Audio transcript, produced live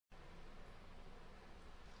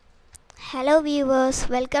Hello viewers,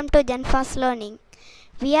 welcome to Genfast Learning.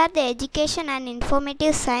 We are the education and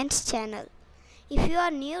informative science channel. If you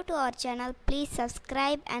are new to our channel, please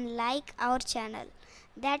subscribe and like our channel.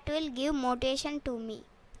 That will give motivation to me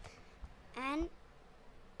and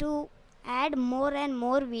to add more and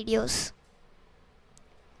more videos.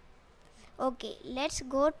 Okay, let's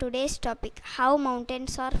go today's topic, how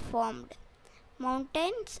mountains are formed.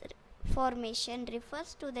 Mountains formation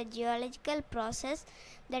refers to the geological process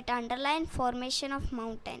that underline formation of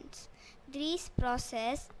mountains. These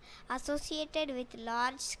processes associated with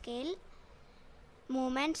large scale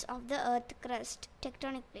movements of the earth crust,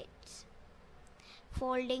 tectonic plates,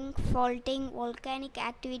 folding, faulting, volcanic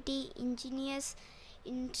activity, igneous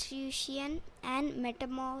intrusion and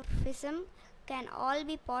metamorphism can all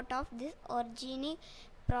be part of this organic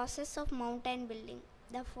process of mountain building.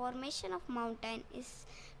 The formation of mountain is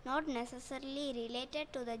not necessarily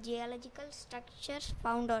related to the geological structures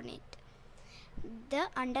found on it. The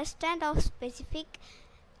understanding of specific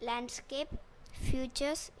landscape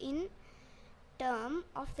features in terms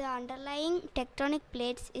of the underlying tectonic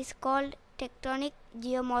plates is called tectonic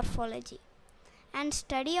geomorphology, and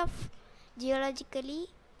study of geologically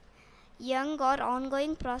young or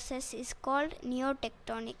ongoing process is called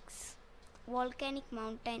neotectonics. Volcanic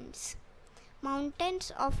mountains.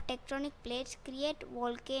 Mountains of tectonic plates create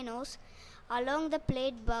volcanoes along the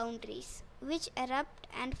plate boundaries, which erupt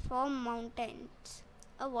and form mountains.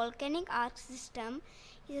 A volcanic arc system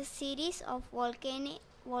is a series of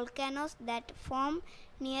volcanoes that form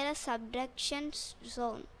near a subduction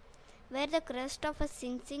zone, where the crust of a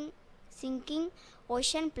sinking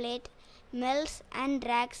ocean plate melts and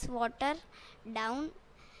drags water down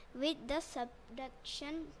with the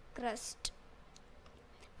subduction crust.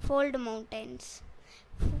 Fold mountains.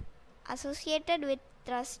 Associated with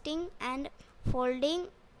thrusting and folding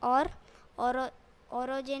or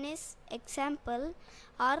orogenous example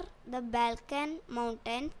are the Balkan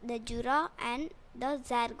Mountains, the Jura and the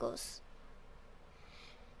Zagros.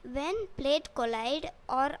 When plates collide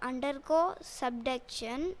or undergo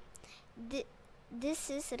subduction, this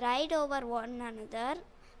is ride over one another.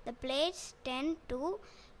 The plates tend to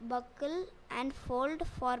buckle and fold,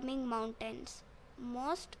 forming mountains.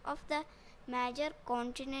 Most of the major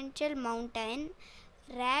continental mountain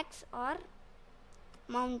racks are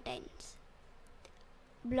mountains.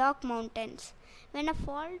 Block mountains. When a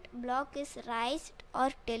fault block is raised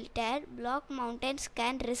or tilted, block mountains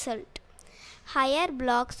can result. Higher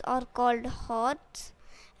blocks are called horns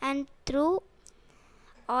and through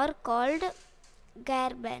are called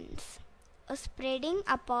garbans. A spreading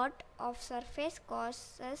apart of surface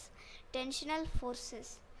causes tensional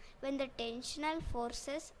forces. When the tensional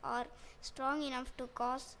forces are strong enough to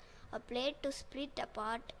cause a plate to split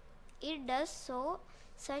apart, it does so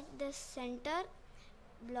such the center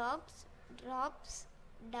blocks drops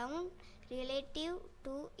down relative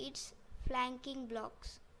to its flanking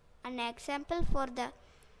blocks. An example for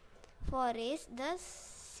is the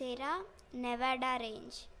Sierra Nevada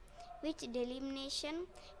range, which delineation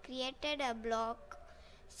created a block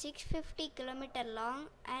 650 km long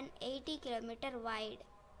and 80 km wide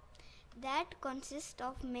that consists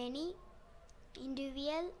of many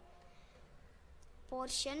individual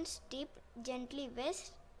portions tipped gently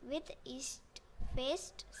west with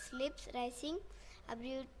east-faced slips rising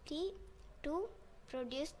abruptly to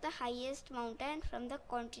produce the highest mountain from the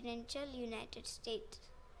continental United States.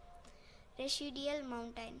 Residual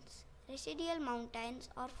mountains. Residual mountains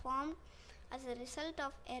are formed as a result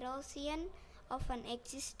of erosion of an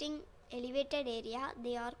existing elevated area.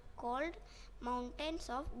 They are called mountains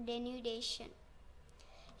of denudation.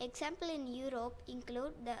 Example in Europe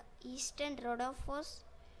include the Eastern Rhodophos,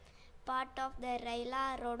 part of the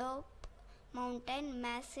Rila-Rhodope mountain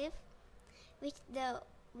massif, which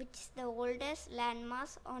is the oldest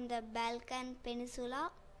landmass on the Balkan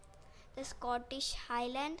Peninsula, the Scottish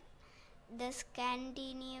Highland, the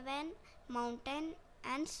Scandinavian mountain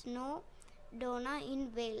and Snow Donna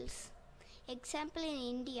in Wales. Example in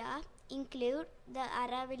India include the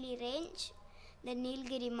Aravalli Range, the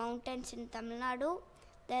Nilgiri Mountains in Tamil Nadu,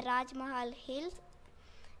 the Rajmahal Hills,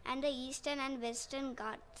 and the Eastern and Western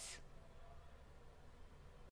Ghats.